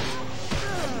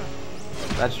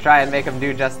 Let's try and make him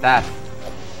do just that.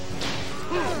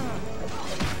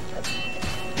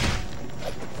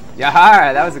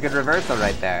 Yahar! That was a good reversal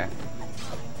right there.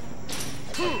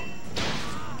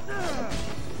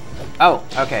 Oh,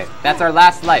 okay. That's our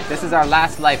last life. This is our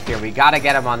last life here. We gotta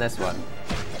get him on this one.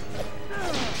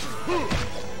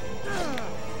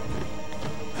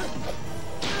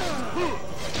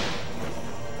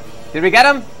 Did we get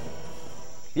him?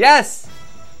 Yes!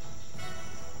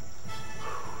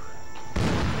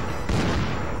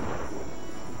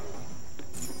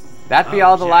 That'd be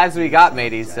all the lives we got,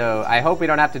 mateys, so I hope we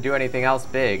don't have to do anything else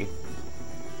big.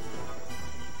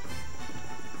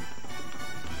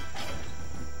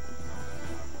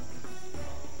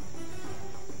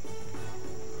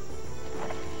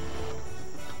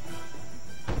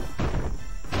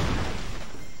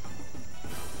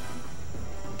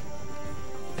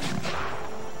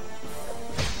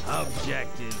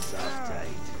 Objectives update.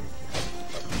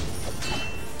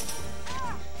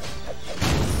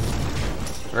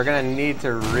 We're gonna need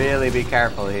to really be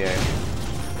careful here.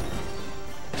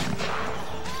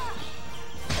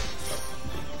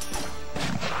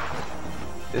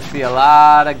 This be a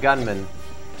lot of gunmen.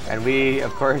 And we,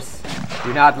 of course,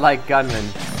 do not like gunmen.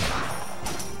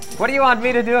 What do you want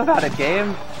me to do about it,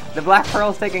 game? The Black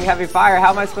Pearl's taking heavy fire.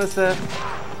 How am I supposed to...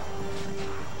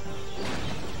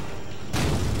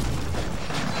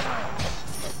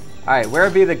 Alright, where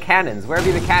be the cannons? Where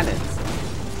be the cannons?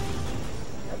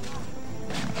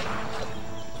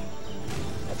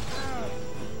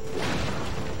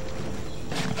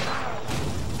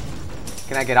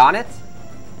 Can I get on it?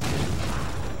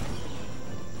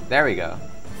 There we go.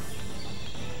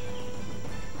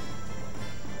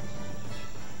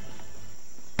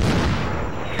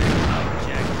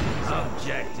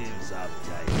 Objectives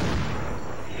update.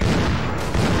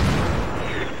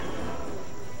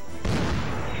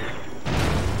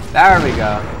 There we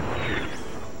go.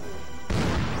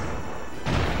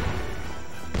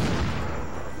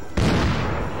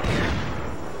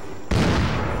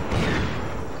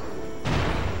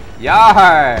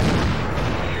 Yar!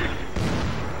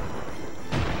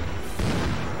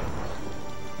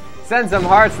 Send some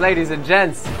hearts, ladies and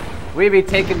gents. We be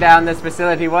taking down this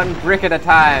facility one brick at a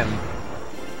time.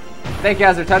 Thank you,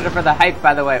 Azertundra, for the hype,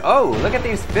 by the way. Oh, look at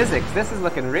these physics. This is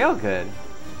looking real good.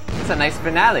 It's a nice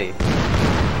finale.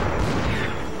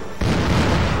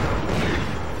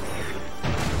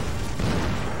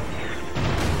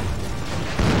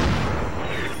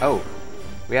 Oh,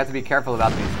 we have to be careful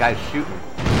about these guys shooting.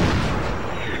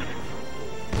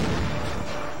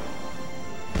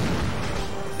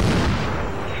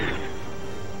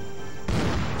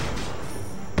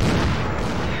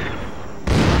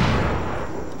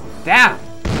 Damn!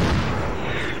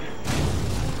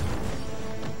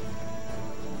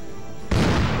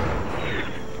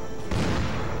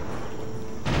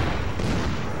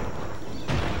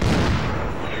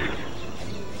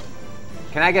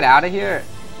 Can I get out of here?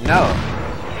 No.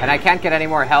 And I can't get any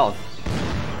more health.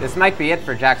 This might be it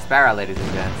for Jack Sparrow, ladies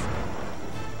and gents.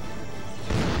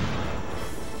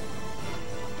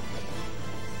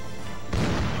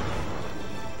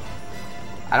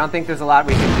 I don't think there's a lot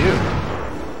we can do.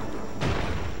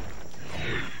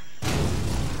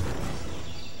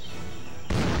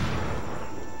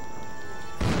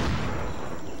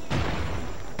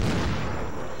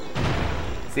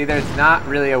 See, there's not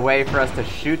really a way for us to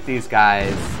shoot these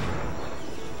guys.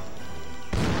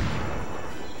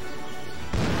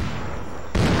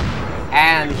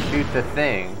 And shoot the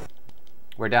thing.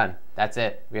 We're done. That's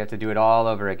it. We have to do it all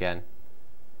over again.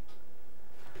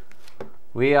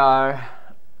 We are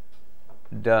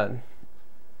done.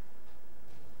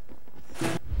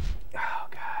 Oh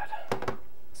God.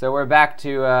 So we're back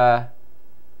to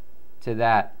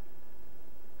that.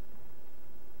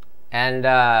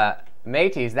 And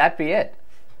mateys, that be it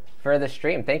for the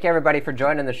stream. Thank you everybody for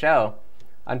joining the show.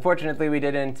 Unfortunately, we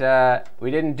didn't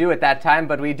do it that time,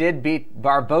 but we did beat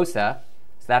Barbossa,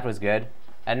 so that was good.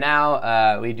 And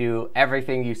now we do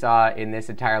everything you saw in this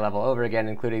entire level over again,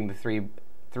 including the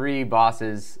three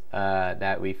bosses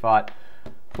that we fought.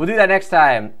 We'll do that next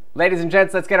time. Ladies and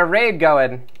gents, let's get a raid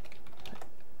going.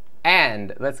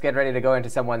 And let's get ready to go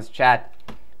into someone's chat.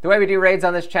 The way we do raids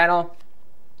on this channel,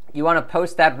 you want to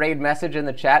post that raid message in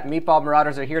the chat. Meatball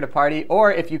Marauders are here to party.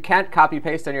 Or if you can't copy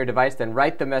paste on your device, then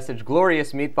write the message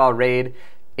Glorious Meatball Raid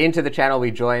into the channel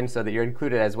we joined so that you're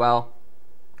included as well.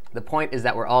 The point is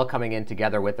that we're all coming in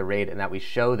together with the raid and that we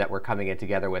show that we're coming in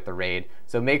together with the raid.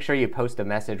 So make sure you post a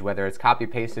message, whether it's copy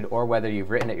pasted or whether you've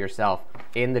written it yourself,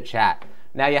 in the chat.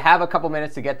 Now you have a couple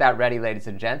minutes to get that ready, ladies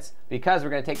and gents, because we're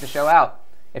going to take the show out.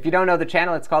 If you don't know the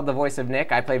channel, it's called The Voice of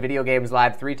Nick. I play video games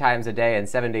live 3 times a day and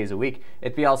 7 days a week.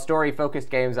 It'd be all story-focused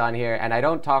games on here, and I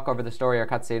don't talk over the story or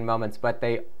cutscene moments, but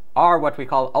they are what we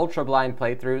call ultra-blind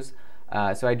playthroughs.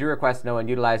 So I do request no one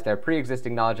utilize their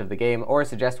pre-existing knowledge of the game or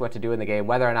suggest what to do in the game,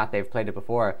 whether or not they've played it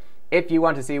before. If you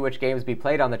want to see which games be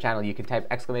played on the channel, you can type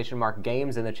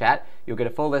 !games in the chat. You'll get a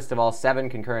full list of all 7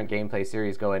 concurrent gameplay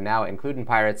series going now, including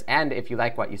Pirates. And if you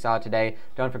like what you saw today,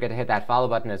 don't forget to hit that follow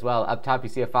button as well. Up top, you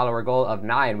see a follower goal of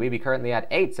 9. We be currently at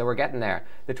 8, so we're getting there.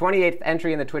 The 28th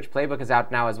entry in the Twitch playbook is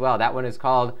out now as well. That one is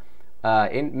called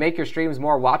Make Your Streams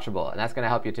More Watchable, and that's going to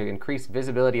help you to increase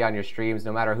visibility on your streams,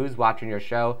 no matter who's watching your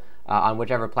show on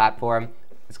whichever platform.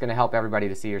 It's going to help everybody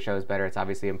to see your shows better. It's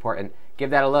obviously important. Give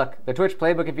that a look. The Twitch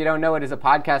Playbook, if you don't know it, is a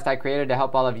podcast I created to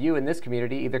help all of you in this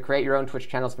community either create your own Twitch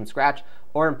channels from scratch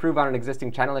or improve on an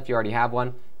existing channel if you already have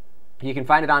one. You can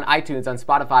find it on iTunes, on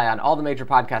Spotify, on all the major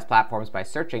podcast platforms by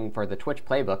searching for the Twitch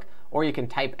Playbook, or you can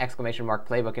type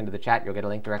 !playbook into the chat. You'll get a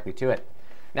link directly to it.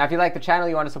 Now, if you like the channel,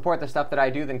 you want to support the stuff that I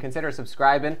do, then consider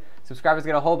subscribing. Subscribers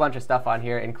get a whole bunch of stuff on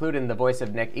here, including the Voice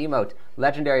of Nick emote,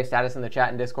 legendary status in the chat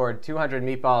and Discord, 200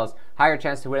 meatballs, higher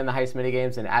chance to win in the heist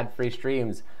minigames, and ad-free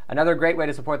streams. Another great way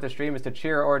to support the stream is to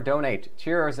cheer or donate.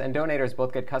 Cheerers and donators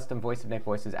both get custom Voice of Nick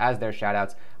voices as their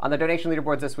shoutouts. On the donation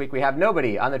leaderboards this week, we have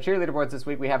nobody. On the cheer leaderboards this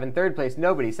week, we have in 3rd place,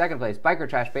 nobody. 2nd place, Biker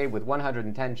Trash Babe with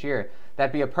 110 cheer.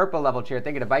 That'd be a purple level cheer,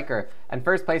 thank you to Biker. And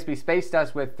 1st place be Space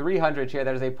Dust with 300 cheer.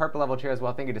 That is a purple level cheer as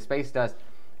well, thank you to Space Dust.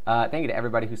 Thank you to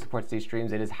everybody who supports these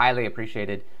streams. It is highly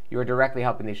appreciated. You are directly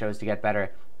helping these shows to get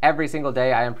better. Every single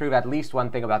day, I improve at least one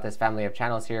thing about this family of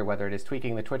channels here, whether it is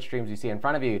tweaking the Twitch streams you see in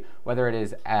front of you, whether it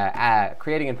is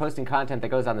creating and posting content that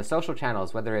goes on the social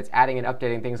channels, whether it's adding and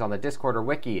updating things on the Discord or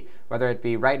Wiki, whether it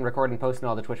be write and record and posting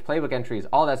all the Twitch Playbook entries.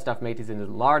 All that stuff, mateys,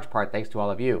 in large part thanks to all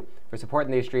of you for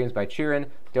supporting these streams by cheering,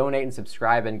 donating,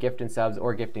 subscribing, gifting subs,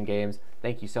 or gifting games.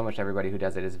 Thank you so much, everybody who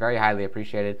does it. It's very highly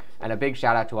appreciated. And a big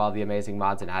shout out to all the amazing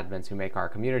mods and admins who make our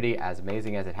community as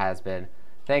amazing as it has been.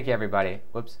 Thank you, everybody.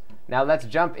 Whoops. Now let's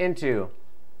jump into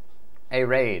a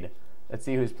raid. Let's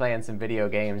see who's playing some video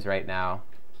games right now.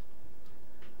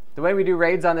 The way we do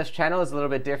raids on this channel is a little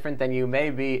bit different than you may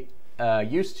be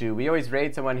used to. We always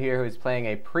raid someone here who's playing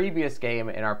a previous game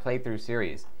in our playthrough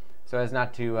series, so as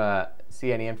not to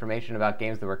see any information about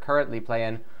games that we're currently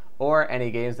playing or any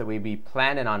games that we be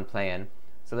planning on playing.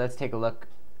 So let's take a look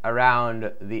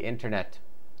around the internet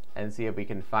and see if we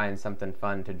can find something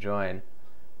fun to join.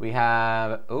 We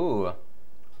have,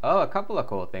 a couple of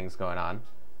cool things going on.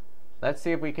 Let's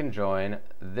see if we can join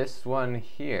this one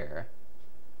here.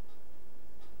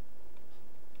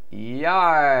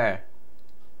 Yar!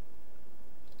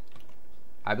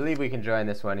 I believe we can join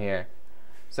this one here.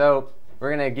 So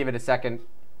we're going to give it a second,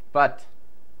 but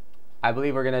I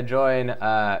believe we're going to join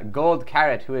Gold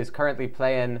Carrot, who is currently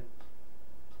playing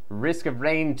Risk of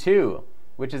Rain 2,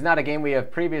 which is not a game we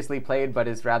have previously played, but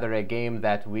is rather a game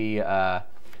that we, I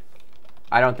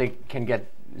don't think can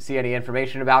see any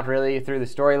information about really through the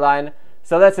storyline.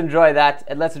 So let's enjoy that,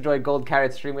 and let's enjoy Gold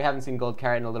Carrot's stream. We haven't seen Gold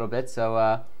Carrot in a little bit,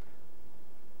 so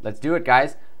let's do it,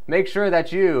 guys. Make sure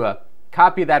that you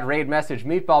copy that raid message,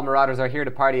 Meatball Marauders are here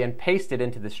to party, and paste it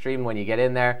into the stream when you get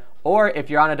in there. Or if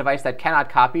you're on a device that cannot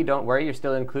copy, don't worry, you're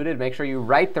still included. Make sure you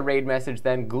write the raid message,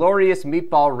 then Glorious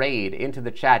Meatball Raid into the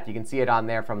chat. You can see it on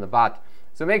there from the bot.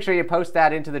 So make sure you post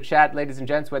that into the chat, ladies and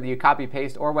gents, whether you copy,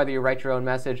 paste, or whether you write your own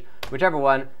message. Whichever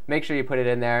one, make sure you put it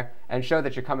in there and show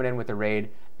that you're coming in with the raid.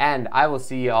 And I will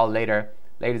see you all later,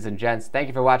 ladies and gents. Thank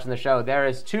you for watching the show. There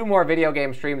is 2 more video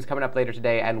game streams coming up later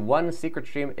today and 1 secret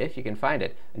stream if you can find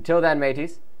it. Until then,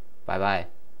 mateys, bye-bye.